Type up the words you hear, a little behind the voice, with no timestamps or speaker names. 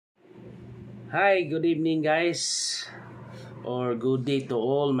Hi, good evening guys, or good day to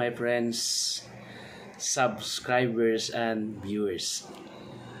all my friends, subscribers and viewers.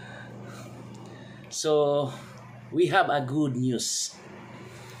 So, we have a good news.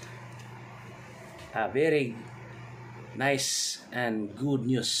 A very nice and good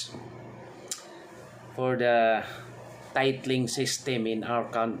news for the titling system in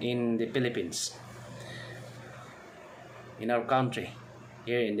the Philippines. In our country,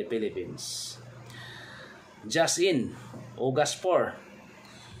 here in the Philippines. Just in August 4,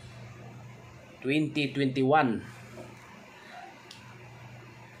 2021,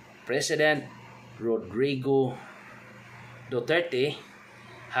 President Rodrigo Duterte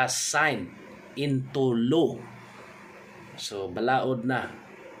has signed into law. So, balaod na.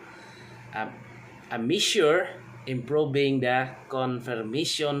 A measure improving the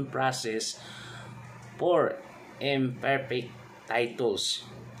confirmation process for imperfect titles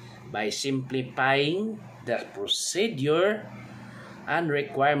by simplifying the procedure and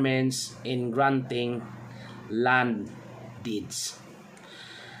requirements in granting land deeds.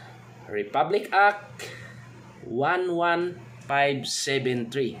 Republic Act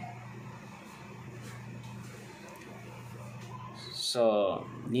 11573. So,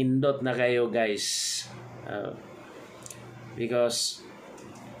 nindot na kayo guys. Because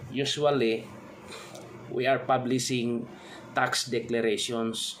usually we are publishing tax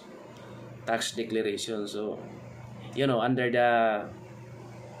declarations. So, under the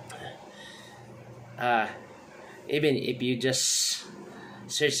even if you just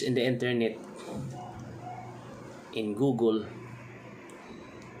search in the internet, in Google,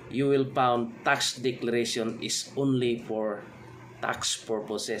 you will find tax declaration is only for tax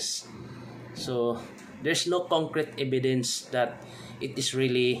purposes. So there's no concrete evidence that it is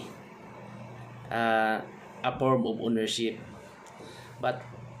really a form of ownership. But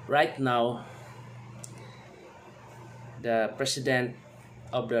right now, the President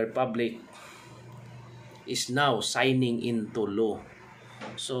of the Republic is now signing into law.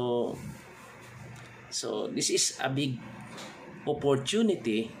 So this is a big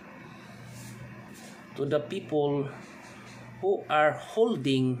opportunity to the people who are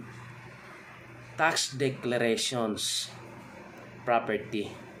holding tax declarations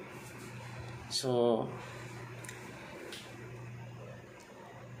property. So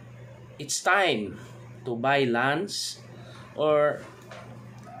it's time to buy lands, or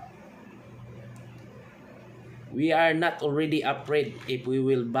we are not already afraid if we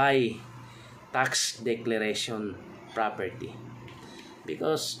will buy tax declaration property,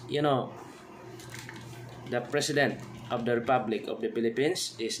 because the President of the Republic of the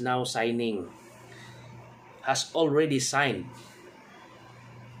Philippines is now has already signed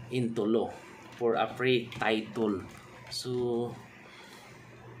into law for a free title. So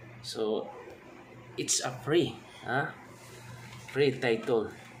it's a free title.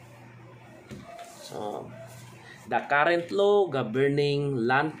 So the current law governing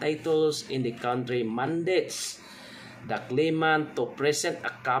land titles in the country mandates the claimant to present a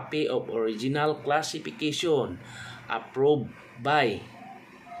copy of original classification approved by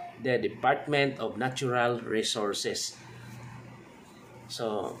the Department of Natural Resources.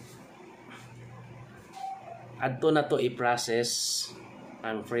 So, adto na to i-process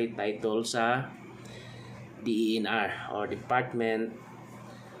ang free title sa DENR, or Department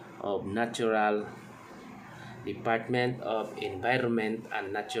of Environment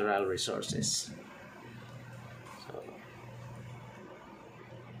and Natural Resources. So,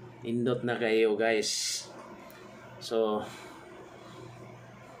 indot na kayo guys. So,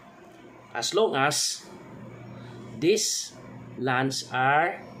 as long as these lands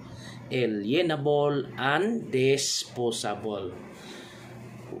are alienable and disposable.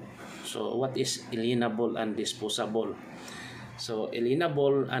 So, what is alienable and disposable? So,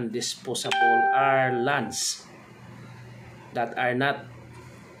 alienable and disposable are lands that are not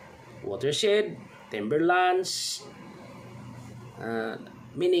watershed, timberlands,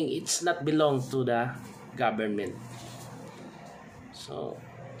 meaning it's not belong to the government. So,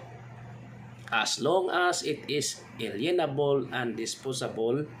 as long as it is alienable and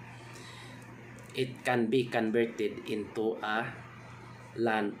disposable, it can be converted into a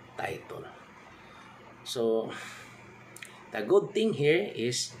land title. So, the good thing here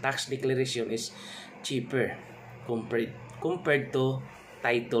is tax declaration is cheaper compared to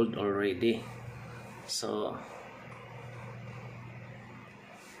titled already. So,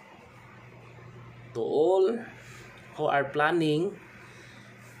 to all who are planning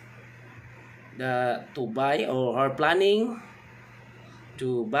to buy or are planning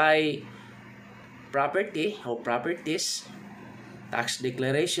to buy property or properties, tax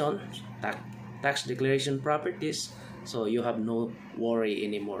declaration, tax declaration properties, so you have no worry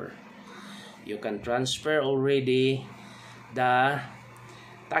anymore. You can transfer already the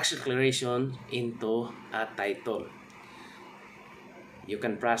tax declaration into a title. You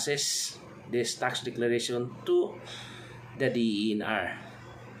can process this tax declaration to the DENR.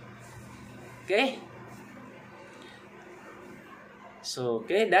 Okay? So,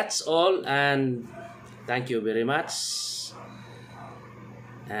 okay, that's all, and thank you very much.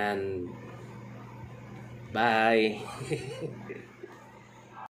 And bye.